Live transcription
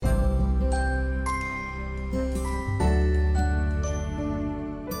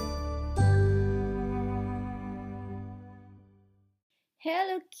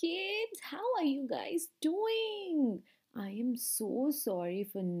Hello, kids. How are you guys doing? I am so sorry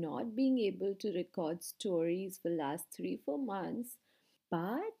for not being able to record stories for last 3-4 months,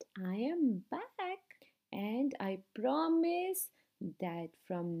 but I am back and I promise that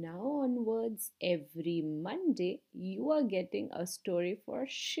from now onwards, every Monday, you are getting a story for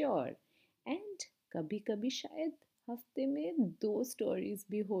sure. And कभी कभी शायद हफ्ते में 2 stories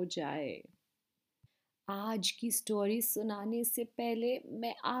भी हो जाए। आज की स्टोरी सुनाने से पहले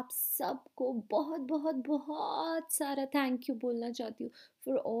मैं आप सबको बहुत बहुत बहुत सारा थैंक यू बोलना चाहती हूँ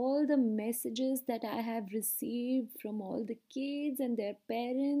for all the messages that I have received from all the kids and their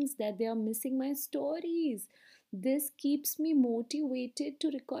parents that they are missing my stories. This keeps me motivated to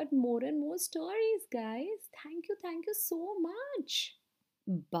record more and more stories, guys. Thank you so much.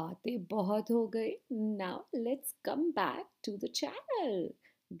 बातें बहुत हो गई. Now let's come back to the channel.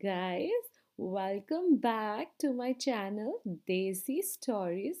 Guys, welcome back to my channel Desi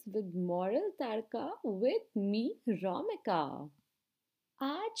Stories with Moral Tarka with me Romika.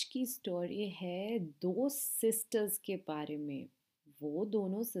 आज की story है दो sisters के बारे में. वो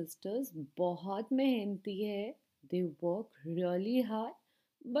दोनों सिस्टर्स बहुत मेहनती है. They work really hard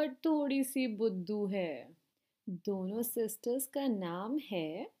but थोड़ी सी बुद्धू है. दोनों सिस्टर्स का नाम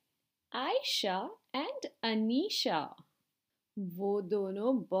है आयशा एंड अनीशा. वो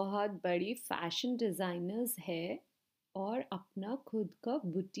दोनों बहुत बड़ी फैशन डिज़ाइनर्स है और अपना खुद का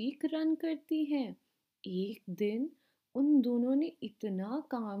बुटीक रन करती हैं. एक दिन उन दोनों ने इतना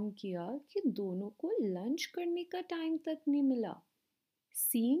काम किया कि दोनों को लंच करने का टाइम तक नहीं मिला.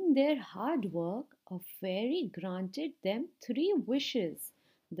 Seeing their hard work, a fairy granted them 3 wishes.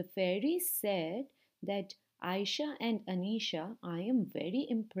 The fairy said that Aisha and Anisha, I am very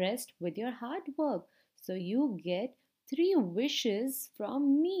impressed with your hard work, so you get 3 wishes from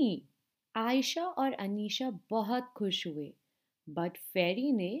me. Ayesha और अनीशा बहुत खुश हुए, but फेरी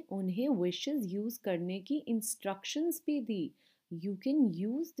ने उन्हें wishes use करने की instructions भी दी. You can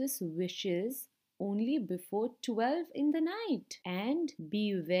use this wishes only before 12 in the night and be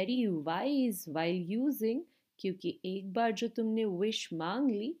very wise while using, क्योंकि एक बार जो तुमने विश मांग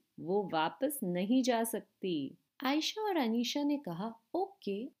ली वो वापस नहीं जा सकती. आयशा और अनीशा ने कहा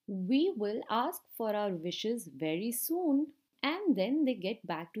okay, we will ask for our wishes very soon and then they get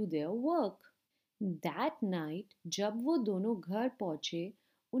back to their work. That night जब वो दोनों घर पहुंचे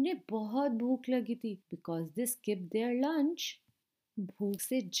उन्हें बहुत भूख लगी थी because they skip there lunch. भूख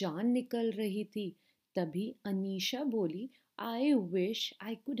से जान निकल रही थी. तभी अनीशा बोली I wish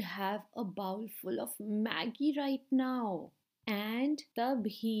I could have a bowl full of Maggi right now. And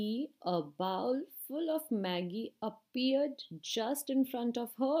तभी a bowl full of Maggi appeared just in front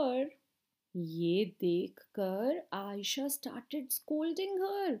of her. ये देखकर Ayesha started scolding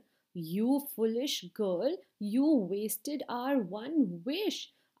her. You foolish girl, you wasted our one wish.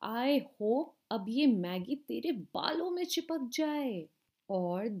 I hope अब ये Maggi तेरे बालों में चिपक जाए.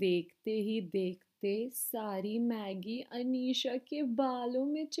 और देखते ही देखते सारी मैगी अनीशा के बालों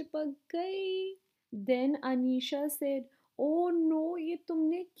में चिपक गई. Then Anisha said oh no, ये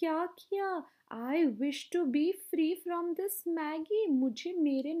तुमने क्या किया? I wish to be free from this Maggi. मुझे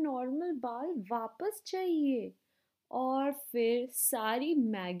मेरे नॉर्मल बाल वापस चाहिए. और फिर सारी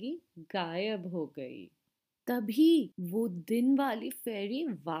मैगी गायब हो गई. तभी वो दिन वाली फेरी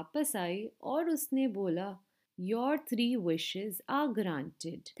वापस आई और उसने बोला your 3 wishes are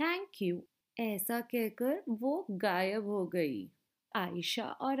granted, thank you. ऐसा कहकर वो गायब हो गई. आयशा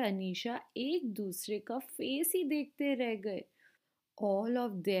और अनीशा एक दूसरे का फेस ही देखते रह गए. All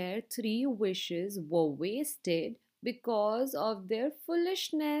of their 3 wishes were wasted because of their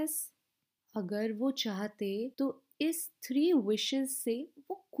foolishness. अगर वो चाहते तो इस 3 विशेस से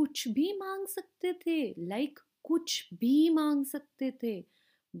वो कुछ भी मांग सकते थे. कुछ भी मांग सकते थे.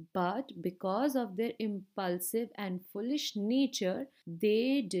 But because of their impulsive and foolish nature, they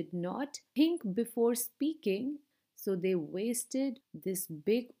did not think before speaking, so they wasted this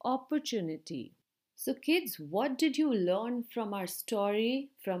big opportunity. So, kids, what did you learn from our story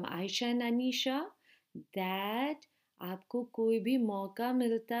from Aisha and Anisha? That आपको कोई भी मौका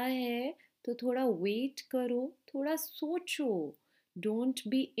मिलता है तो थोड़ा wait करो, थोड़ा सोचो. Don't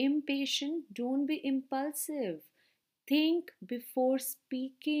be impatient, don't be impulsive. Think before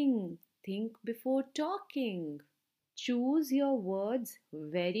speaking, think before talking. Choose your words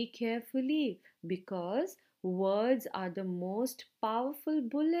very carefully because words are the most powerful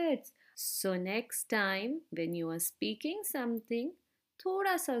bullets. So next time when you are speaking something,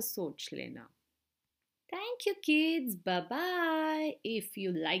 थोड़ा सा सोच लेना. Thank you, kids. Bye bye. If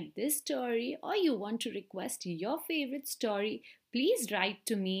you like this story or you want to request your favorite story, please write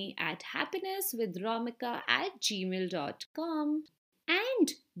to me at happinesswithromika@gmail.com.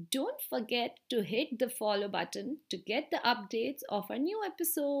 And don't forget to hit the follow button to get the updates of our new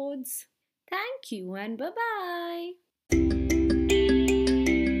episodes. Thank you and bye bye.